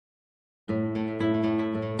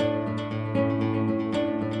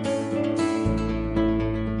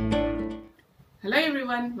Hello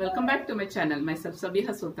everyone, welcome back to my channel. Myself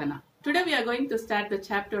Sabiha Sultana. Today we are going to start the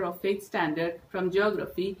chapter of 8th standard from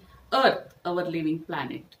Geography, Earth, our living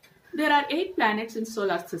planet. There are 8 planets in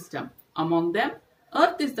solar system. Among them,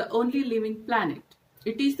 Earth is the only living planet.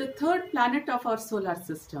 It is the 3rd planet of our solar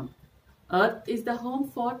system. Earth is the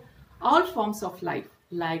home for all forms of life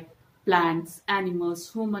like plants,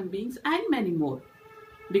 animals, human beings and many more.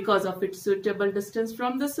 Because of its suitable distance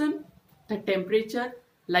from the sun, the temperature,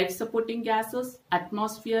 life-supporting gases,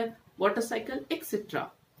 atmosphere, water cycle,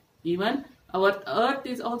 etc. Even our Earth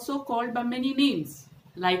is also called by many names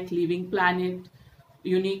like living planet,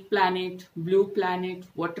 unique planet, blue planet,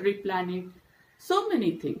 watery planet, so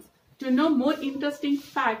many things. To know more interesting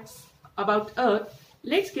facts about Earth,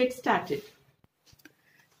 let's get started.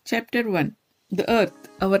 Chapter 1. The Earth,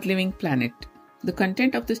 our living planet. The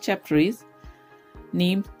content of this chapter is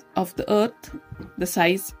name of the Earth, the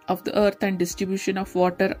size of the Earth and distribution of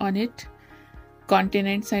water on it,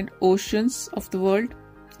 continents and oceans of the world,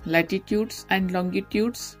 latitudes and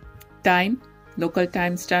longitudes, time, local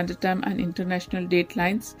time, standard time and international date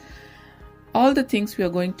lines. All the things we are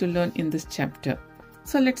going to learn in this chapter.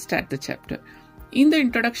 So let's start the chapter. In the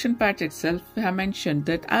introduction part itself, we have mentioned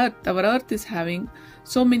that our Earth is having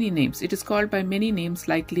so many names. It is called by many names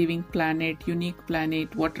like living planet, unique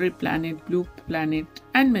planet, watery planet, blue planet,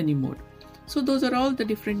 and many more. So those are all the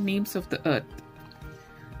different names of the Earth.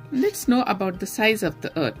 Let's know about the size of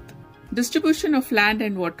the Earth. Distribution of land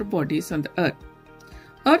and water bodies on the Earth.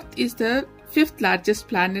 Earth is the 5th largest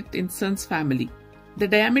planet in Sun's family. The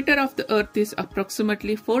diameter of the Earth is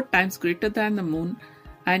approximately 4 times greater than the Moon,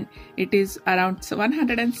 and it is around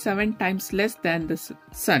 107 times less than the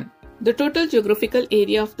Sun. The total geographical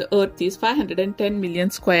area of the Earth is 510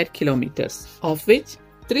 million square kilometers, of which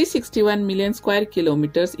 361 million square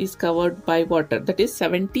kilometers is covered by water, that is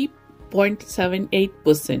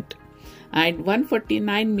 70.78%, and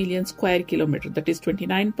 149 million square kilometers, that is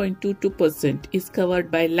 29.22%, is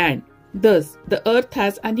covered by land. Thus, the Earth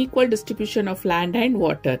has unequal distribution of land and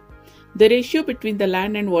water. The ratio between the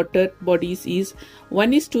land and water bodies is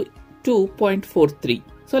 1:2.43.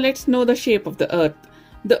 So let's know the shape of the Earth.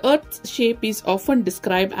 The Earth's shape is often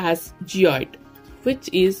described as geoid, which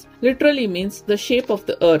is literally means the shape of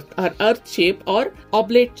the Earth or Earth shape or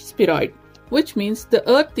oblate spheroid, which means the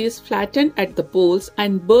Earth is flattened at the poles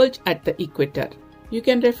and bulged at the equator. You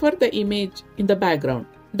can refer the image in the background.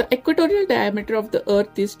 The equatorial diameter of the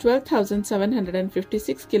Earth is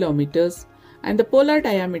 12,756 kilometers and the polar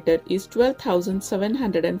diameter is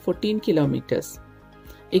 12,714 kilometers.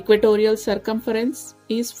 Equatorial circumference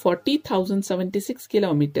is 40,076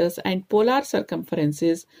 kilometers and polar circumference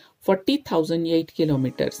is 40,008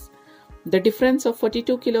 kilometers. The difference of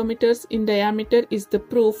 42 kilometers in diameter is the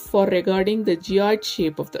proof for regarding the geoid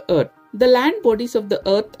shape of the Earth. The land bodies of the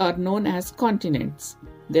Earth are known as continents.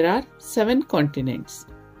 There are 7 continents.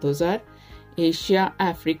 Those are Asia,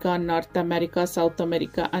 Africa, North America, South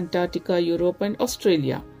America, Antarctica, Europe and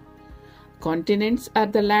Australia. Continents are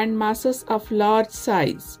the land masses of large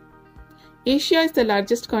size. Asia is the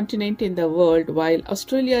largest continent in the world while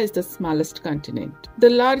Australia is the smallest continent. The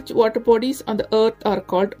large water bodies on the Earth are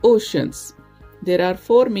called oceans. There are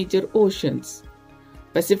 4 major oceans: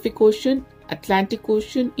 Pacific Ocean, Atlantic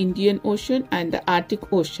Ocean, Indian Ocean and the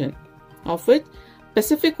Arctic Ocean, of which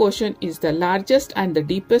Pacific Ocean is the largest and the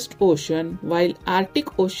deepest ocean, while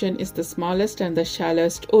Arctic Ocean is the smallest and the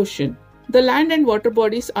shallowest ocean. The land and water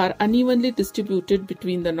bodies are unevenly distributed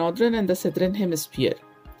between the northern and the southern hemisphere.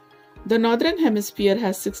 The northern hemisphere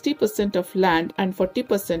has 60% of land and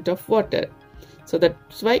 40% of water, so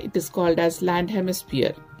that's why it is called as land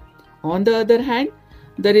hemisphere. On the other hand,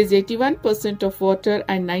 there is 81% of water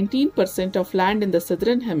and 19% of land in the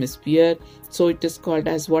southern hemisphere, so it is called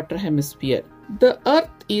as water hemisphere. The Earth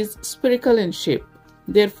is spherical in shape.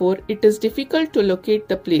 Therefore, it is difficult to locate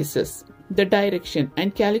the places, the direction,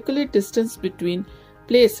 and calculate distance between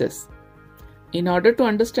places. In order to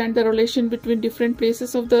understand the relation between different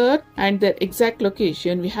places of the Earth and their exact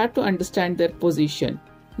location, we have to understand their position,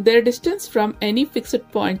 their distance from any fixed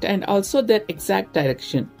point, and also their exact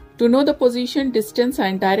direction. To know the position, distance,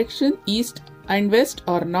 and direction, east and west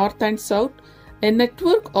or north and south, a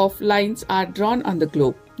network of lines are drawn on the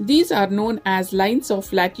globe. These are known as lines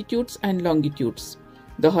of latitudes and longitudes.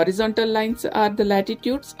 The horizontal lines are the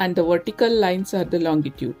latitudes and the vertical lines are the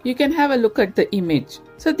longitude. You can have a look at the image.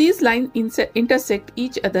 So these lines intersect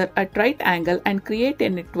each other at right angle and create a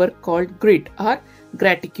network called grid or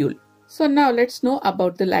graticule. So now let's know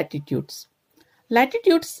about the latitudes.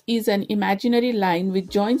 Latitudes is an imaginary line which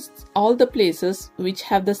joins all the places which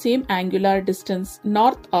have the same angular distance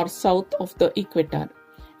north or south of the equator.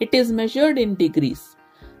 It is measured in degrees.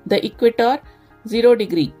 The equator 0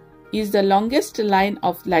 degree is the longest line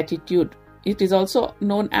of latitude. It is also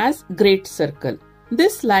known as Great Circle.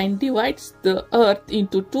 This line divides the Earth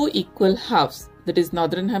into two equal halves, that is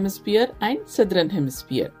Northern Hemisphere and Southern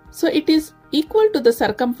Hemisphere. So it is equal to the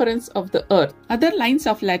circumference of the Earth. Other lines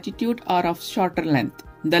of latitude are of shorter length.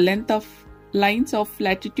 The length of lines of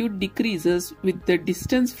latitude decreases with the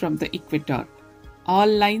distance from the equator. All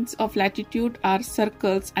lines of latitude are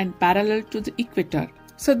circles and parallel to the equator.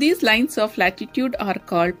 So these lines of latitude are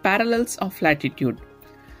called parallels of latitude.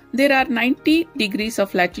 There are 90 degrees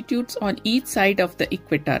of latitudes on each side of the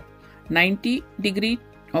equator. 90 degrees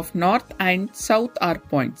of north and south are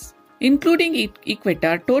points. Including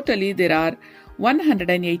equator, totally there are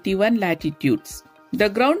 181 latitudes. The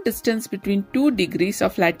ground distance between 2 degrees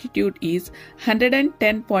of latitude is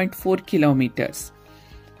 110.4 kilometers.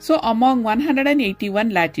 So among 181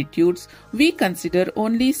 latitudes, we consider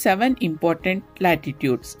only 7 important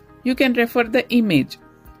latitudes. You can refer the image.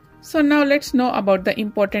 So now let's know about the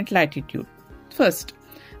important latitude. First,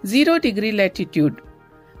 0 degree latitude,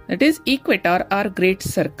 that is equator or Great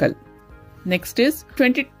Circle. Next is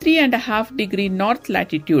 23.5 degree north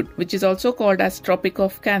latitude, which is also called as Tropic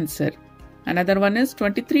of Cancer. Another one is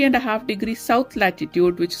 23.5 degree south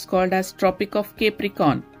latitude, which is called as Tropic of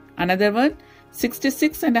Capricorn. Another one,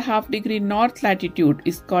 66.5 degree north latitude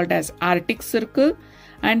is called as Arctic Circle,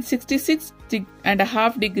 and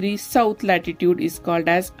 66.5 degrees south latitude is called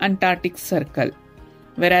as Antarctic Circle,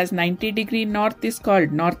 whereas 90 degree north is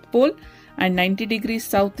called North Pole and 90 degrees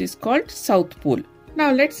south is called South Pole.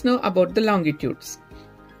 Now let's know about the longitudes.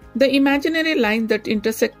 The imaginary lines that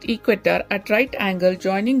intersect equator at right angle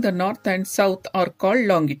joining the north and south are called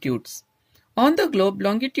longitudes. On the globe,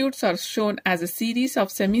 longitudes are shown as a series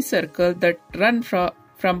of semicircles that run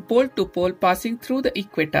from pole to pole passing through the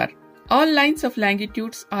equator. All lines of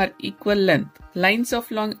longitudes are equal length. Lines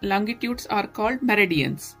of longitudes are called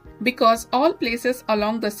meridians because all places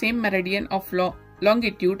along the same meridian of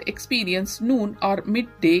longitude experience noon or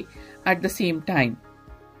midday at the same time.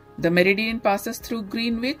 The meridian passes through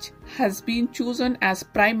Greenwich has been chosen as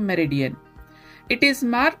prime meridian. It is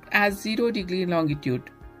marked as 0 degree longitude.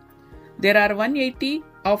 There are 180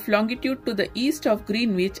 of longitude to the east of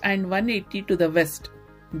Greenwich and 180 to the west.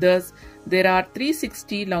 Thus, there are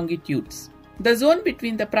 360 longitudes. The zone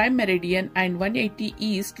between the prime meridian and 180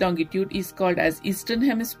 east longitude is called as Eastern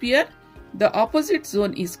Hemisphere. The opposite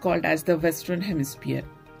zone is called as the Western Hemisphere.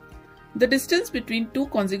 The distance between two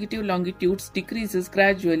consecutive longitudes decreases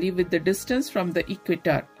gradually with the distance from the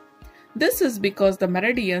equator. This is because the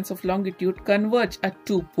meridians of longitude converge at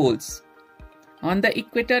two poles. On the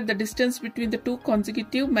equator, the distance between the two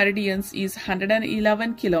consecutive meridians is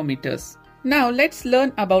 111 kilometers. Now let's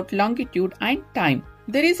learn about longitude and time.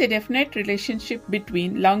 There is a definite relationship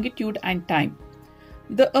between longitude and time.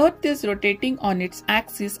 The Earth is rotating on its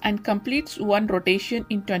axis and completes one rotation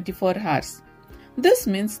in 24 hours. This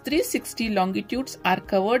means 360 longitudes are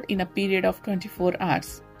covered in a period of 24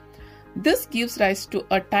 hours. This gives rise to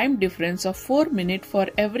a time difference of 4 minutes for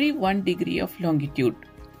every 1 degree of longitude.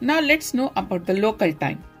 Now let's know about the local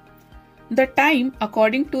time. The time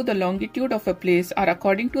according to the longitude of a place or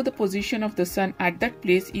according to the position of the sun at that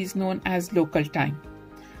place is known as local time.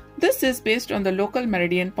 This is based on the local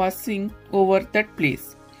meridian passing over that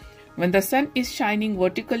place. When the sun is shining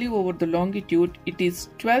vertically over the longitude, it is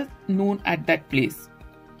 12 noon at that place.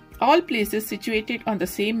 All places situated on the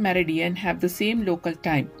same meridian have the same local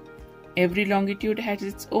time. Every longitude has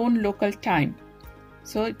its own local time.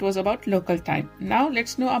 So it was about local time. Now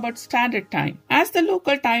let's know about standard time. As the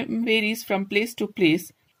local time varies from place to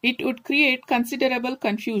place, it would create considerable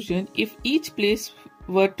confusion if each place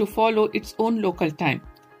were to follow its own local time.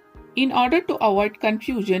 In order to avoid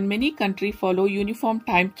confusion, many countries follow uniform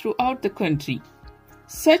time throughout the country.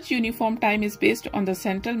 Such uniform time is based on the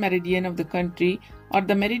central meridian of the country or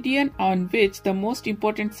the meridian on which the most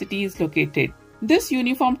important city is located. This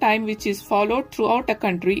uniform time, which is followed throughout a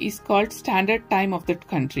country, is called standard time of that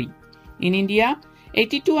country. In India,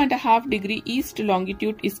 82.5 degree east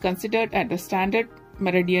longitude is considered at the standard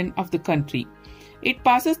meridian of the country. It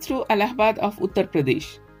passes through Allahabad of Uttar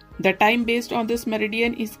Pradesh. The time based on this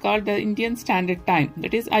meridian is called the Indian Standard Time,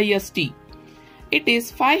 that is IST. It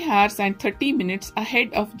is 5 hours and 30 minutes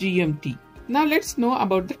ahead of GMT. Now let's know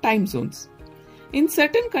about the time zones. In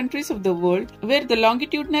certain countries of the world where the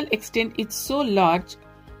longitudinal extent is so large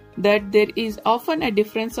that there is often a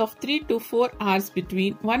difference of 3 to 4 hours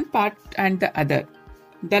between one part and the other,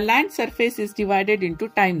 the land surface is divided into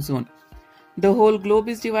time zone. The whole globe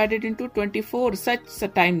is divided into 24 such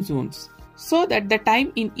time zones, so that the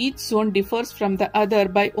time in each zone differs from the other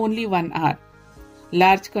by only 1 hour.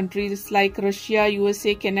 Large countries like Russia,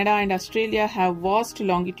 USA, Canada, and Australia have vast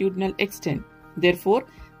longitudinal extent. Therefore,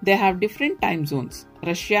 they have different time zones.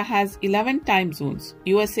 Russia has 11 time zones,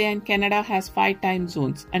 USA and Canada has 5 time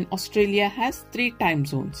zones, and Australia has 3 time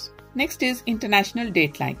zones. Next is international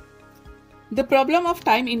dateline. The problem of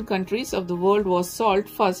time in countries of the world was solved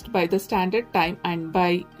first by the standard time and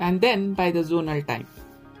then by the zonal time.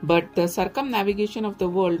 But the circumnavigation of the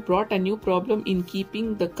world brought a new problem in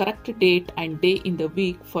keeping the correct date and day in the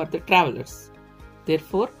week for the travelers.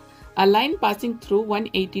 Therefore, a line passing through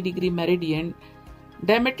 180-degree meridian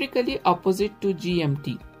diametrically opposite to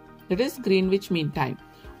GMT, that is Greenwich Mean Time,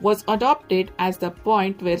 was adopted as the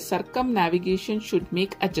point where circumnavigation should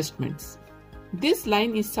make adjustments. This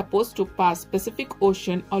line is supposed to pass Pacific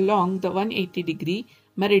Ocean along the 180-degree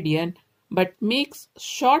meridian but makes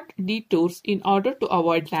short detours in order to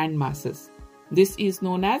avoid land masses. This is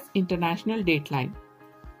known as international dateline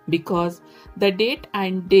because the date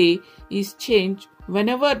and day is changed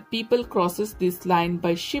whenever people crosses this line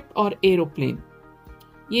by ship or aeroplane.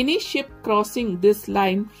 Any ship crossing this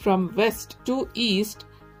line from west to east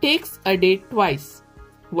takes a day twice,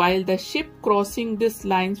 while the ship crossing this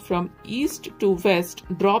line from east to west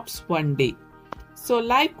drops 1 day. So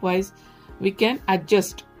likewise, we can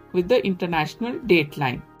adjust with the international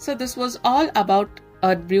dateline. So this was all about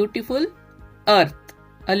our beautiful Earth,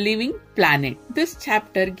 a living planet. This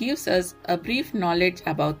chapter gives us a brief knowledge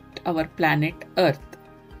about our planet Earth.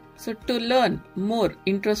 So to learn more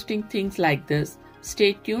interesting things like this,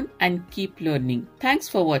 stay tuned and keep learning. Thanks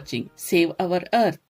for watching. Save our Earth.